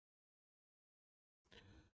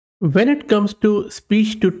When it comes to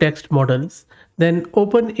speech to text models, then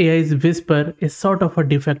OpenAI's Whisper is sort of a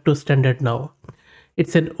de facto standard now.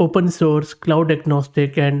 It's an open source, cloud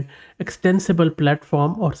agnostic, and extensible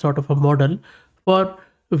platform or sort of a model for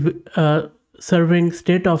uh, serving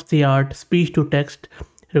state of the art speech to text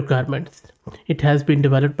requirements. It has been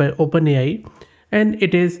developed by OpenAI and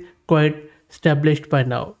it is quite established by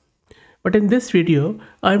now. But in this video,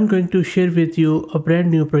 I'm going to share with you a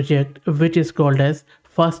brand new project which is called as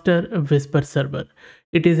Faster Whisper Server.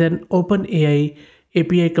 It is an OpenAI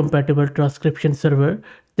API compatible transcription server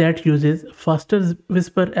that uses Faster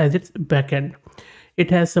Whisper as its backend.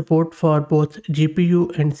 It has support for both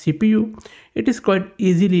GPU and CPU. It is quite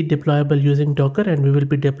easily deployable using Docker, and we will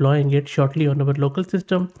be deploying it shortly on our local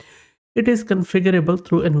system. It is configurable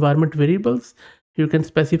through environment variables. You can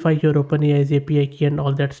specify your OpenAI's API key and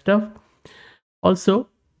all that stuff. Also,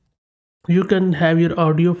 you can have your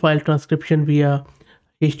audio file transcription via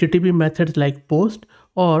HTTP methods like POST,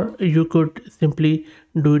 or you could simply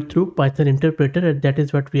do it through Python interpreter, and that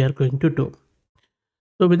is what we are going to do.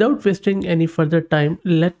 So without wasting any further time,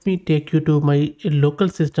 let me take you to my local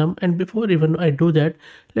system. And before even I do that,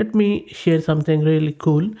 let me share something really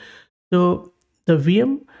cool. So the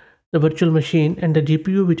VM, the virtual machine, and the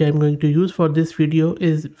GPU which I'm going to use for this video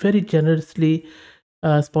is very generously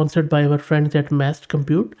sponsored by our friends at Mast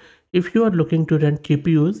Compute. If you are looking to rent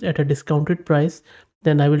GPUs at a discounted price,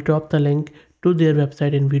 then I will drop the link to their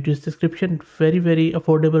website in video's description. Very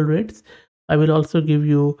affordable rates. I will also give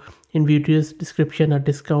you in video's description a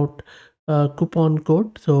discount coupon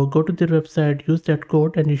code. So go to their website, use that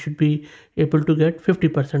code, and you should be able to get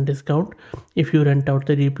 50% discount if you rent out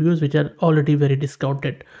the GPUs, which are already very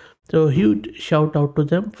discounted. So huge shout out to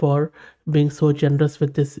them for being so generous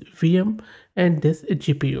with this VM and this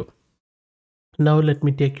GPU. Now let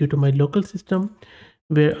me take you to my local system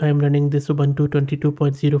where I am running this Ubuntu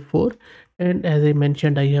 22.04, and as I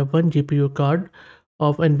mentioned, I have one GPU card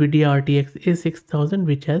of NVIDIA RTX A6000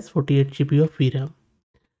 which has 48 GB of VRAM.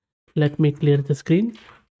 Let me clear the screen.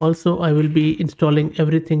 Also, I will be installing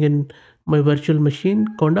everything in my virtual machine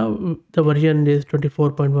Conda. The version is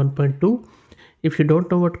 24.1.2. If you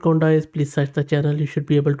don't know what Conda is, please search the channel. You should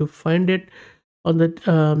be able to find it on the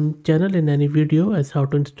channel in any video as how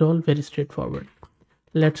to install. Very straightforward.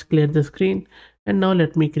 Let's clear the screen, and now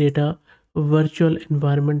let me create a virtual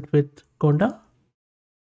environment with Conda,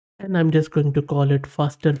 and I'm just going to call it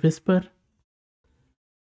Faster Whisper.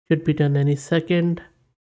 Should be done any second.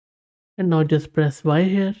 And now just press Y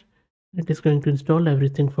here. It is going to install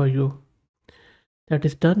everything for you. That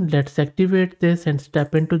is done. Let's activate this and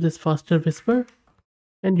step into this Faster Whisper,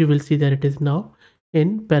 and you will see that it is now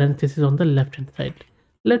in parentheses on the left hand side.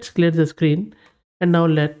 Let's clear the screen, and now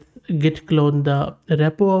let's git clone the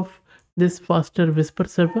repo of this Faster Whisper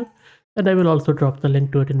server, and I will also drop the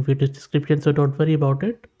link to it in video description, so don't worry about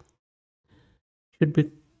it. Should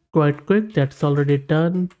be quite quick. That's already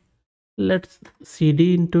done. Let's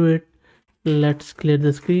cd into it. Let's clear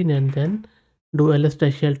the screen and then do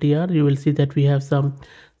ls-ltr. You will see that we have some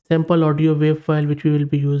sample audio wave file which we will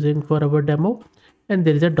be using for our demo, and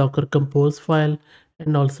there is a docker compose file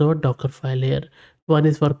and also a docker file here. One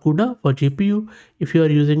is for CUDA for GPU. If you are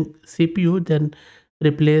using CPU, then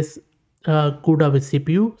replace CUDA with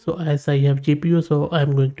CPU. So as I have GPU, so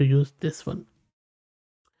I'm going to use this one.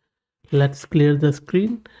 Let's clear the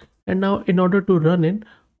screen, and now in order to run it,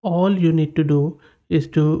 all you need to do is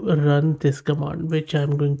to run this command, which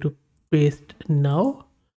I'm going to paste now.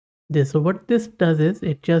 So what this does is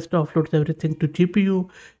it just offloads everything to GPU.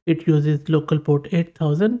 It uses local port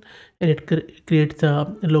 8000, and it creates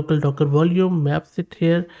a local Docker volume, maps it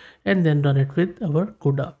here, and then run it with our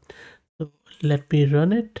CUDA. So let me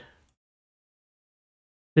run it.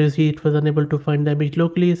 So you see it was unable to find the image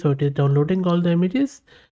locally, so it is downloading all the images.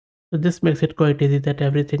 So this makes it quite easy that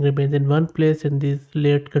everything remains in one place in these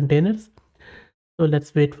layered containers. So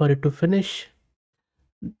let's wait for it to finish.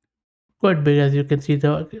 Quite big, as you can see,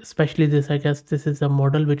 especially this, I guess this is a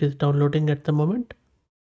model which is downloading at the moment.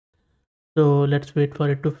 So let's wait for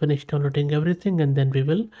it to finish downloading everything, and then we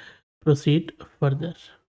will proceed further.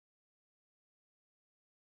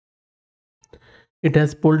 It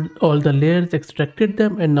has pulled all the layers, extracted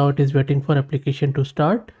them, and now it is waiting for application to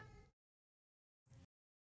start.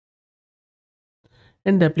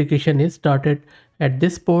 And the application is started at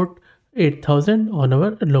this port 8000 on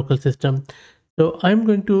our local system. So I'm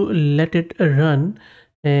going to let it run,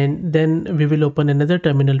 and then we will open another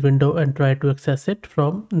terminal window and try to access it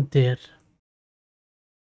from there.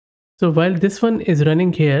 So while this one is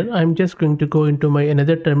running here, I'm just going to go into my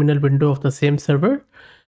another terminal window of the same server,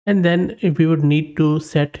 and then we would need to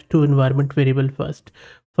set two environment variable first.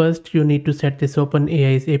 First, you need to set this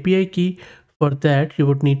OpenAI's API key. For that, you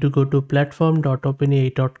would need to go to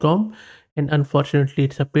platform.openai.com, and unfortunately,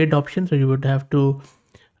 it's a paid option, so you would have to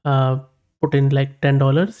uh, put in like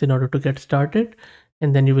 $10 in order to get started,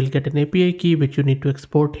 and then you will get an API key which you need to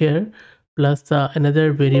export here. Plus,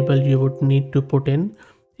 another variable you would need to put in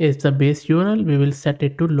is the base URL. We will set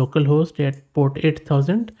it to localhost at port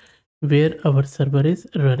 8000 where our server is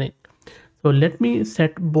running. So let me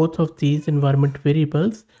set both of these environment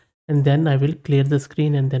variables, and then I will clear the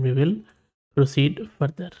screen, and then we will proceed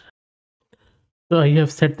further. So I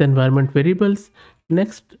have set the environment variables.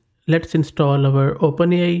 Next, let's install our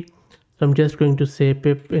OpenAI. So I'm just going to say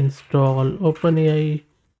pip install OpenAI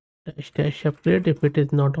dash upgrade if it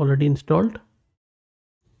is not already installed.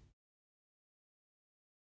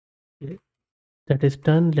 Okay. That is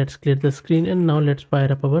done. Let's clear the screen, and now let's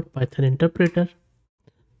fire up our Python interpreter.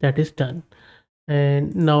 That is done.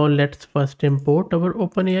 And now let's first import our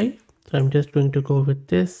OpenAI. So I'm just going to go with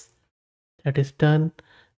this. That is done.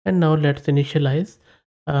 And now let's initialize.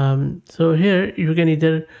 So here you can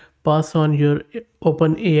either pass on your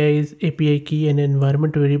OpenAI's API key and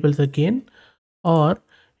environment variables again, or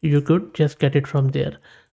you could just get it from there.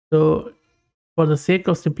 So for the sake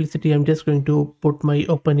of simplicity, I'm just going to put my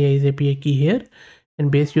OpenAI's API key here and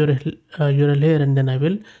base URL here, and then I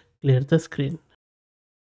will clear the screen.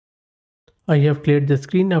 I have cleared the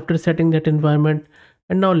screen after setting that environment,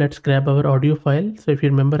 and now let's grab our audio file. So if you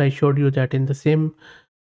remember, I showed you that in the same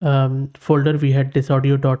folder we had this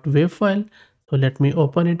audio.wav file. So let me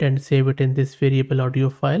open it and save it in this variable audio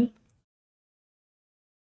file.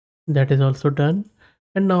 That is also done.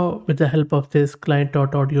 And now with the help of this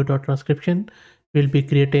client.audio.transcription, we'll be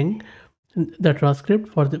creating the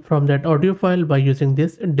transcript from that audio file by using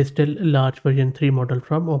this distill large version 3 model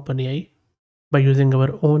from OpenAI, by using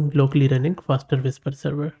our own locally running faster whisper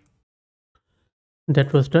server.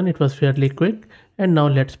 That was done. It was fairly quick. And now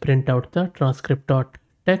let's print out the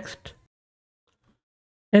transcript.text.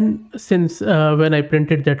 And since when I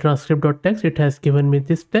printed the transcript.text, it has given me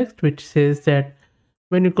this text which says that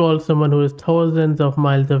when you call someone who is thousands of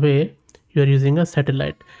miles away, you are using a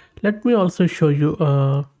satellite. Let me also show you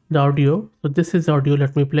the audio. So this is audio.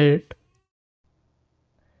 Let me play it.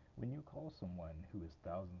 When you call someone who is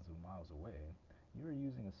thousands of miles away, you are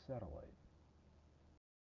using a satellite.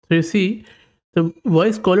 So you see, the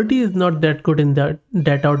voice quality is not that good in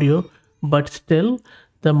that audio, but still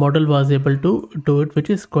the model was able to do it, which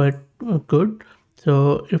is quite good.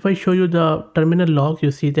 So if I show you the terminal log,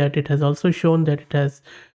 you see that it has also shown that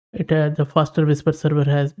the faster whisper server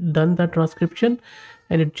has done the transcription,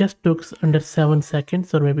 and it just took under 7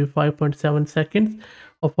 seconds or maybe 5.7 seconds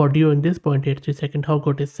of audio in this 0.83 second. How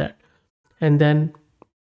good is that? And then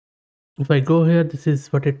if I go here, this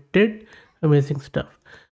is what it did. Amazing stuff.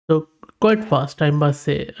 So quite fast, I must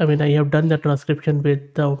say. I mean, I have done the transcription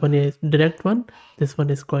with the OpenAI direct one. This one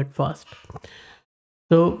is quite fast.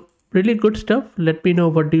 So really good stuff. Let me know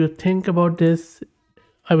what do you think about this.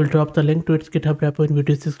 I will drop the link to its GitHub repo in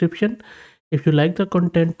video's description. If you like the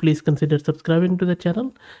content, please consider subscribing to the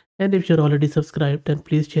channel. And if you're already subscribed, then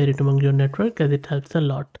please share it among your network as it helps a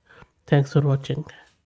lot. Thanks for watching.